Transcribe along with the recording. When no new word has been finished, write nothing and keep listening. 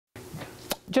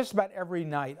Just about every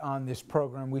night on this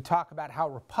program, we talk about how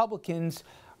Republicans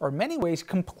are in many ways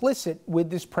complicit with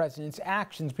this president's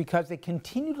actions because they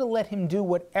continue to let him do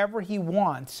whatever he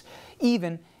wants,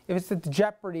 even if it's at the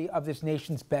jeopardy of this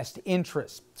nation's best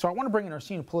interests. So I want to bring in our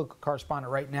senior political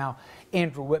correspondent right now,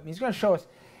 Andrew Whitman. He's going to show us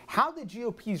how the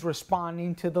GOP is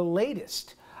responding to the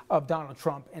latest of Donald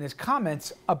Trump and his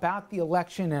comments about the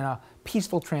election and a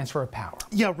peaceful transfer of power.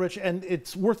 Yeah, Rich, and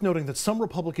it's worth noting that some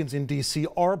Republicans in D.C.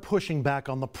 are pushing back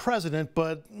on the president,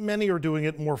 but many are doing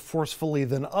it more forcefully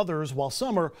than others, while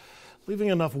some are leaving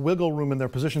enough wiggle room in their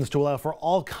positions to allow for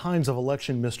all kinds of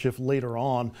election mischief later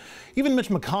on. Even Mitch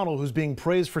McConnell, who's being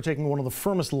praised for taking one of the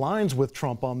firmest lines with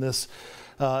Trump on this,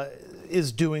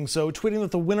 is doing so, tweeting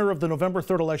that the winner of the November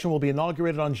 3rd election will be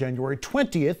inaugurated on January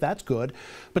 20th. That's good,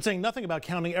 but saying nothing about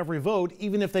counting every vote,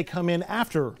 even if they come in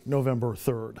after November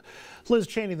 3rd. Liz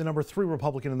Cheney, the number 3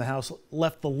 Republican in the House,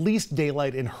 left the least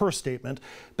daylight in her statement,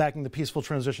 backing the peaceful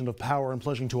transition of power and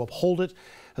pledging to uphold it,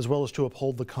 as well as to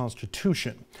uphold the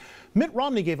Constitution. Mitt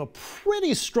Romney gave a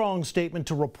pretty strong statement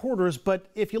to reporters, but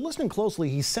if you're listening closely,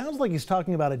 he sounds like he's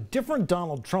talking about a different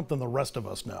Donald Trump than the rest of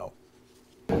us know.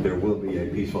 There will be a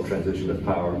peaceful transition of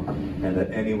power, and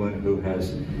that anyone who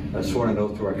has sworn an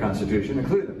oath to our Constitution,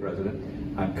 including the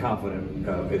President, I'm confident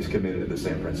is committed to the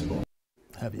same principle.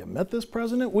 Have you met this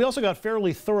president? We also got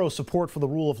fairly thorough support for the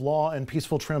rule of law and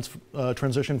peaceful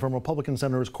transition from Republican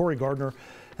Senators Cory Gardner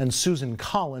and Susan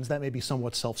Collins. That may be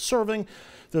somewhat self-serving.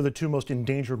 They're the 2 most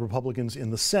endangered Republicans in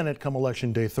the Senate come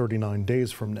Election Day 39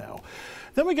 days from now.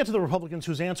 Then we get to the Republicans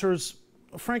whose answers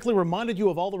frankly reminded you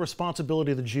of all the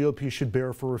responsibility the GOP should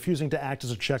bear for refusing to act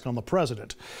as a check on the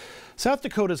president. South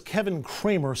Dakota's Kevin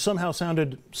Cramer somehow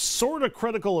sounded sort of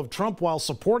critical of Trump while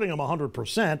supporting him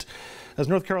 100%, as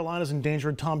North Carolina's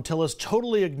endangered Tom Tillis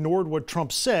totally ignored what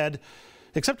Trump said,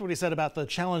 except what he said about the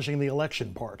challenging the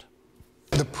election part.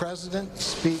 The president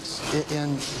speaks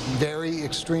in very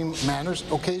extreme manners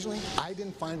occasionally. I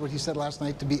didn't find what he said last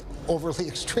night to be overly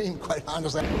extreme, quite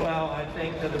honestly. Well, I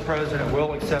think that the president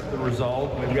will accept the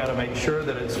result. We've got to make sure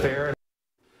that it's fair.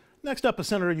 Next up, a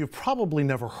senator you've probably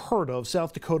never heard of,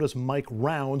 South Dakota's Mike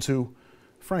Rounds, who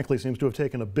frankly seems to have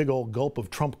taken a big old gulp of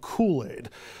Trump Kool-Aid,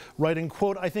 writing,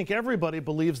 quote, "I think everybody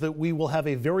believes that we will have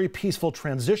a very peaceful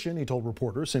transition," he told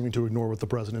reporters, seeming to ignore what the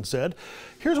president said.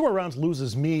 Here's where Rounds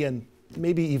loses me and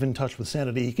maybe even touch with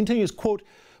sanity. He continues, quote,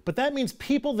 "But that means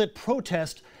people that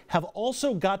protest have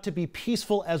also got to be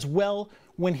peaceful as well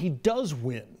when he does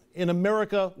win. In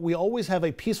America, we always have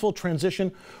a peaceful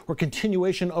transition or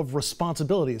continuation of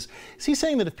responsibilities." Is he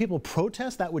saying that if people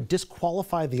protest, that would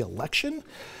disqualify the election?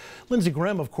 Lindsey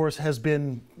Graham, of course, has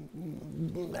been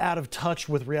out of touch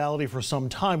with reality for some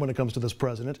time when it comes to this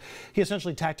president. He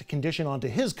essentially tacked a condition onto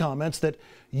his comments that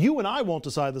you and I won't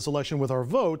decide this election with our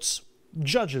votes,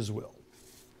 judges will.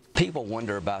 People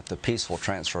wonder about the peaceful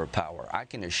transfer of power. I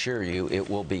can assure you it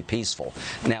will be peaceful.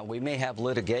 Now, we may have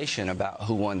litigation about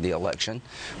who won the election,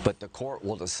 but the court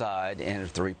will decide, and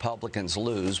if the Republicans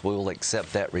lose, we will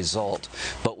accept that result.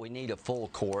 But we need a full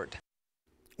court.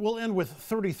 We'll end with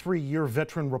 33-year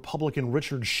veteran Republican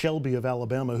Richard Shelby of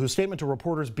Alabama, whose statement to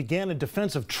reporters began in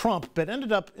defense of Trump, but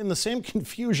ended up in the same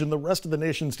confusion the rest of the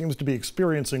nation seems to be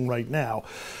experiencing right now.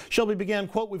 Shelby began,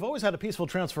 quote, "We've always had a peaceful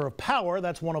transfer of power.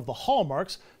 That's one of the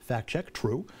hallmarks." Fact check,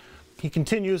 true. He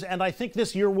continues, "And I think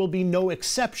this year will be no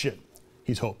exception."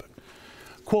 He's hoping.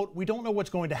 Quote, "We don't know what's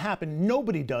going to happen.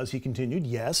 Nobody does," he continued.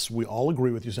 Yes, we all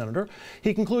agree with you, Senator.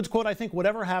 He concludes, quote, "I think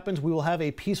whatever happens, we will have a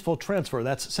peaceful transfer."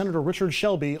 That's Senator Richard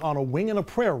Shelby on a wing and a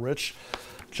prayer, Rich,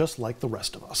 just like the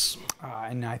rest of us.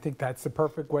 And I think that's the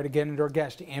perfect way to get into our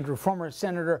guest, Andrew. Former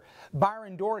Senator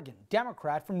Byron Dorgan,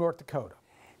 Democrat from North Dakota.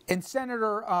 And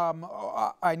Senator,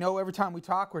 I know every time we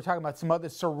talk, we're talking about some other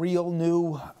surreal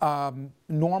new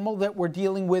normal that we're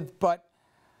dealing with, but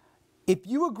if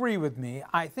you agree with me,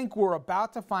 I think we're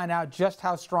about to find out just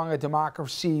how strong a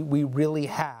democracy we really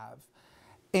have.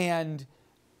 And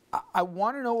I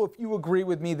want to know if you agree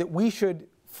with me that we should,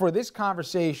 for this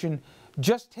conversation,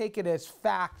 just take it as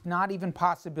fact, not even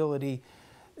possibility,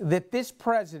 that this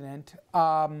president,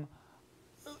 in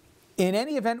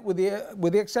any event, with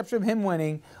the exception of him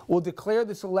winning, will declare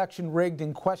this election rigged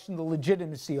and question the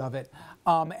legitimacy of it,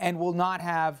 and will not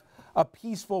have a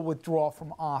peaceful withdrawal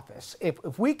from office.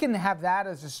 If we can have that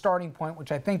as a starting point,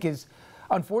 which I think is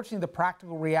unfortunately the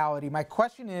practical reality, my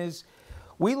question is,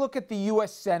 we look at the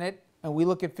U.S. Senate and we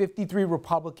look at 53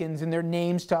 Republicans and their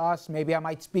names to us. Maybe I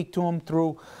might speak to them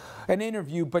through an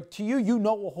interview, but to you, you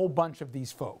know a whole bunch of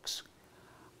these folks.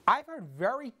 I've heard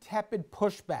very tepid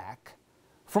pushback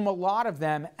from a lot of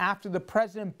them after the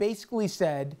president basically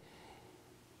said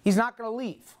he's not going to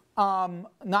leave,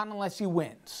 not unless he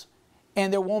wins.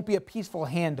 and there won't be a peaceful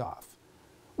handoff.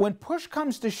 When push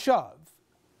comes to shove,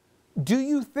 do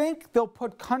you think they'll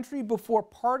put country before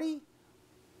party,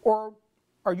 or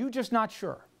are you just not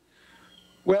sure?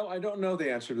 Well, I don't know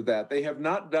the answer to that. They have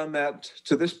not done that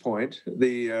to this point.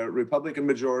 The Republican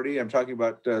majority, I'm talking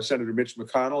about Senator Mitch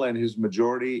McConnell and his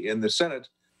majority in the Senate,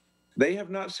 they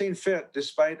have not seen fit,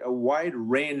 despite a wide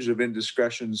range of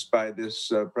indiscretions by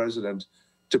this president,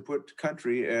 to put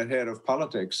country ahead of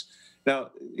politics.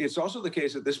 Now, it's also the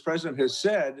case that this president has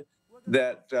said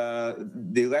that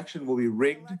the election will be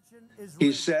rigged.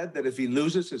 He said that if he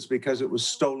loses, it's because it was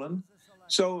stolen.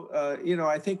 So, you know,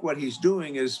 I think what he's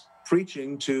doing is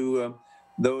preaching to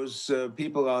those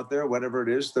people out there, whatever it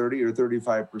is, 30 or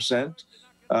 35%,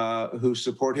 who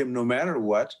support him no matter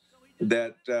what,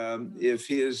 that if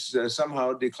he is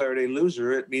somehow declared a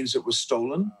loser, it means it was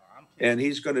stolen. And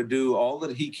he's going to do all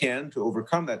that he can to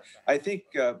overcome that. I think,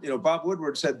 you know, Bob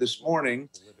Woodward said this morning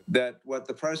that what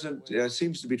the president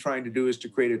seems to be trying to do is to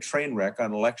create a train wreck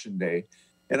on Election Day.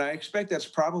 And I expect that's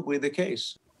probably the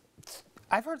case.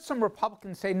 I've heard some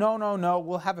Republicans say, no, no, no,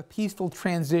 we'll have a peaceful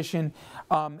transition.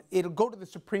 It'll go to the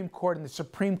Supreme Court, and the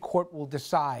Supreme Court will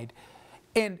decide.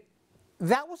 And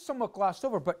that was somewhat glossed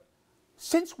over. But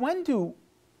since when do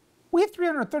we have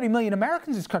 330 million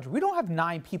Americans in this country? We don't have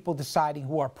 9 people deciding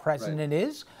who our president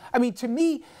is. I mean, to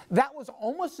me, that was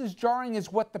almost as jarring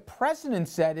as what the president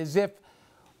said, as if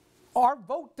our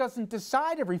vote doesn't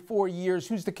decide every 4 years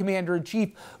who's the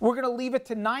commander-in-chief. We're going to leave it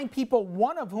to 9 people,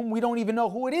 one of whom we don't even know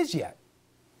who it is yet.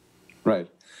 Right.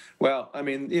 Well, I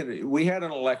mean, you know, we had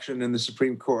an election in the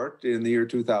Supreme Court in the year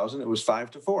 2000. It was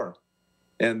 5-4,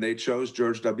 and they chose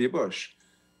George W. Bush,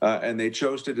 and they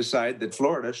chose to decide that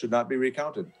Florida should not be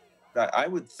recounted. I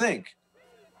would think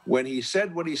when he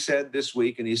said what he said this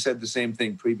week, and he said the same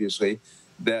thing previously,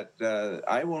 that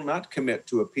I will not commit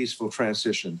to a peaceful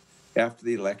transition after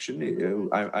the election.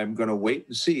 I'm going to wait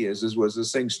and see, was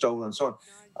this thing stolen and so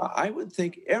on. I would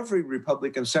think every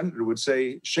Republican senator would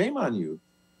say, shame on you.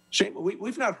 Shame.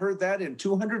 We've not heard that in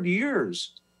 200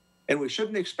 years, and we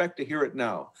shouldn't expect to hear it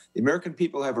now. The American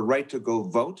people have a right to go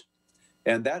vote,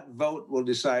 and that vote will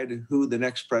decide who the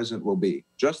next president will be.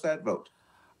 Just that vote.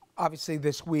 Obviously,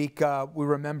 this week, we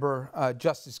remember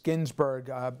Justice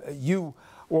Ginsburg. You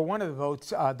were one of the votes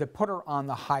that put her on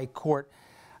the high court.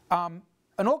 An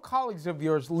old colleague of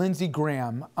yours, Lindsey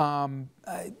Graham, I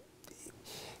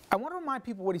want to remind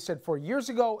people what he said 4 years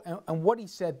ago and what he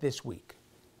said this week.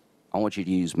 I want you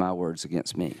to use my words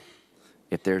against me.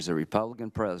 If there's a Republican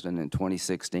president in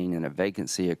 2016 and a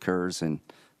vacancy occurs in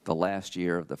the last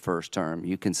year of the first term,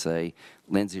 you can say,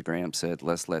 Lindsey Graham said,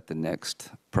 let's let the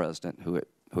next president,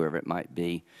 whoever it might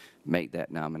be, make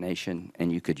that nomination, and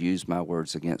you could use my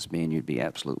words against me, and you'd be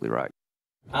absolutely right.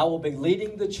 I will be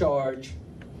leading the charge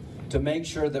to make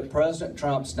sure that President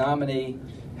Trump's nominee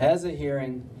has a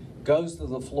hearing, goes to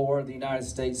the floor of the United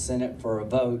States Senate for a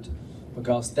vote,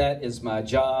 because that is my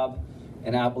job,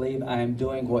 and I believe I am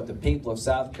doing what the people of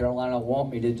South Carolina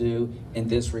want me to do in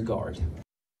this regard.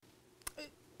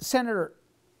 Senator,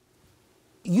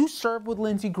 you served with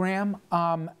Lindsey Graham.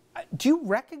 Do you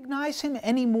recognize him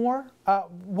anymore?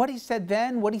 What he said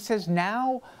then, what he says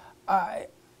now,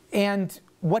 and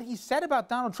what he said about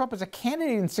Donald Trump as a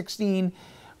candidate in 2016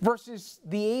 versus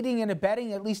the aiding and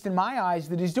abetting, at least in my eyes,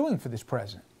 that he's doing for this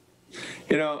president?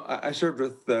 You know, I served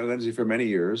with Lindsey for many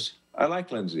years. I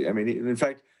like Lindsey. I mean, in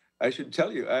fact, I should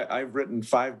tell you, I've written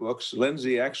 5 books.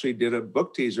 Lindsey actually did a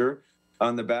book teaser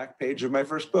on the back page of my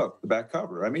first book, the back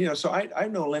cover. I mean, you know, so I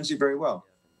know Lindsey very well.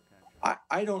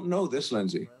 I don't know this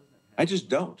Lindsey. I just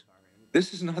don't.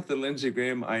 This is not the Lindsey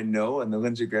Graham I know and the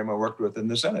Lindsey Graham I worked with in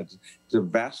the Senate. It's a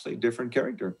vastly different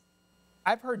character.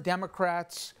 I've heard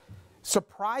Democrats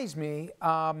surprise me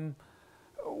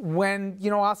when, you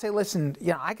know, I'll say, listen,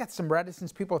 you know, I got some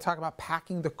reticence. People talk about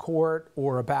packing the court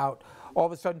or about all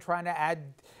of a sudden trying to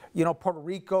add, you know, Puerto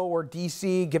Rico or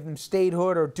D.C., give them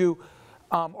statehood or do,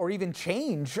 or even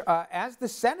change. As the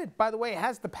Senate, by the way,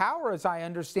 has the power, as I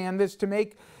understand this, to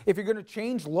make, if you're going to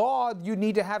change law, you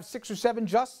need to have 6 or 7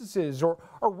 justices or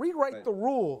rewrite the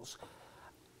rules.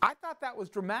 I thought that was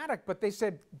dramatic, but they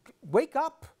said, wake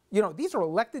up. You know, these are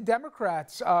elected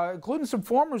Democrats, including some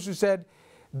formers who said,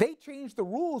 they changed the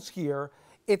rules here.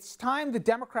 It's time the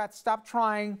Democrats stop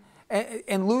trying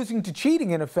and losing to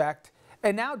cheating, in effect,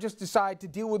 and now just decide to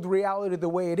deal with reality the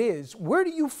way it is. Where do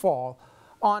you fall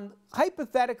on,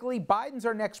 hypothetically, Biden's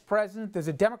our next president, there's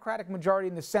a Democratic majority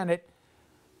in the Senate.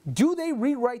 Do they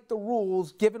rewrite the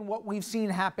rules given what we've seen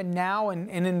happen now and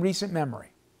in recent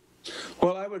memory?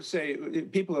 Well, I would say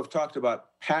people have talked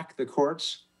about pack the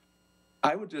courts.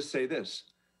 I would just say this.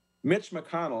 Mitch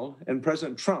McConnell and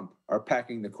President Trump are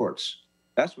packing the courts.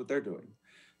 That's what they're doing.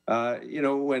 You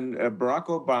know, when Barack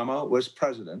Obama was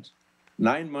president,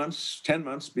 9 months, 10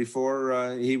 months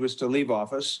before he was to leave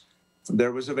office,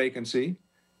 there was a vacancy.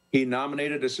 He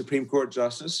nominated a Supreme Court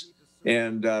justice,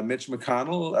 and Mitch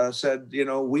McConnell said, you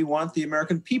know, we want the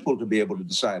American people to be able to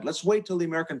decide. Let's wait till the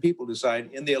American people decide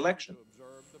in the election.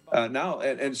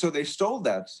 And so they stole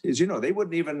that. As you know, they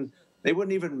wouldn't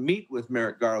even meet with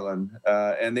Merrick Garland,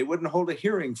 and they wouldn't hold a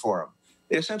hearing for him.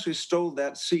 They essentially stole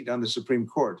that seat on the Supreme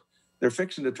Court. They're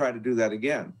fixing to try to do that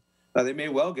again. Now, they may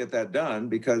well get that done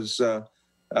because,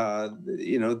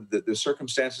 you know, the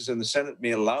circumstances in the Senate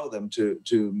may allow them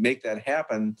to make that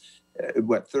happen,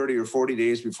 30 or 40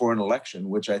 days before an election,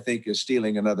 which I think is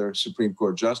stealing another Supreme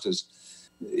Court justice.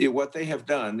 What they have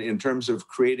done in terms of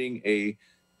creating a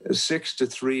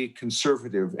 6-3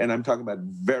 conservative, and I'm talking about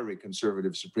very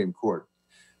conservative Supreme Court,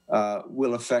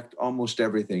 will affect almost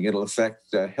everything. It'll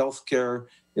affect health care.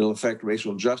 It'll affect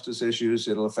racial justice issues.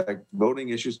 It'll affect voting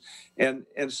issues. And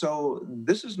so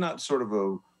this is not sort of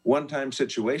a one-time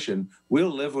situation.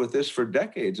 We'll live with this for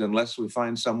decades unless we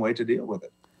find some way to deal with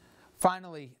it.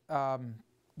 Finally,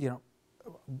 you know,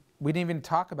 we didn't even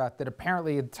talk about that.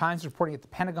 Apparently, the Times reporting at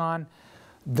the Pentagon,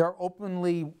 they're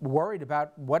openly worried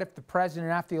about what if the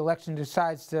president after the election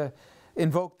decides to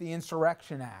invoke the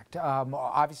Insurrection Act.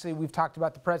 Obviously, we've talked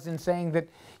about the president saying that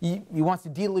he wants to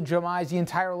delegitimize the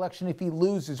entire election if he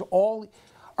loses.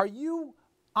 Are you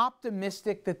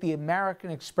optimistic that the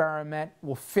American experiment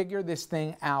will figure this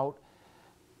thing out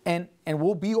and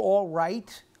will be all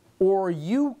right? Or are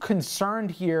you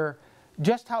concerned here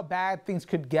just how bad things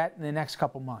could get in the next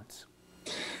couple months?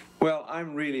 Well,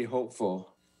 I'm really hopeful.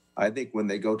 I think when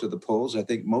they go to the polls, I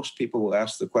think most people will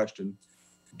ask the question,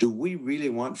 do we really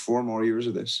want 4 more years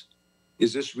of this?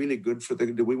 Is this really good for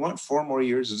do we want 4 more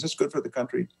years? Is this good for the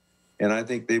country? And I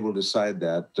think they will decide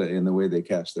that in the way they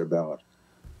cast their ballot.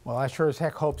 Well, I sure as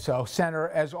heck hope so. Senator,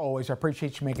 as always, I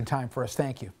appreciate you making time for us.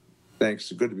 Thank you.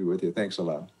 Thanks. Good to be with you. Thanks a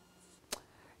lot.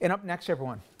 And up next,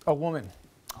 everyone, a woman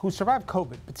who survived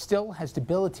COVID but still has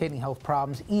debilitating health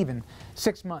problems even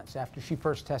 6 months after she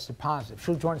first tested positive.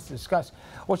 She'll join us to discuss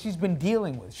what she's been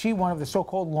dealing with. She's one of the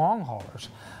so-called long haulers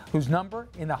whose number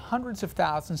in the hundreds of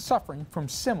thousands suffering from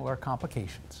similar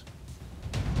complications.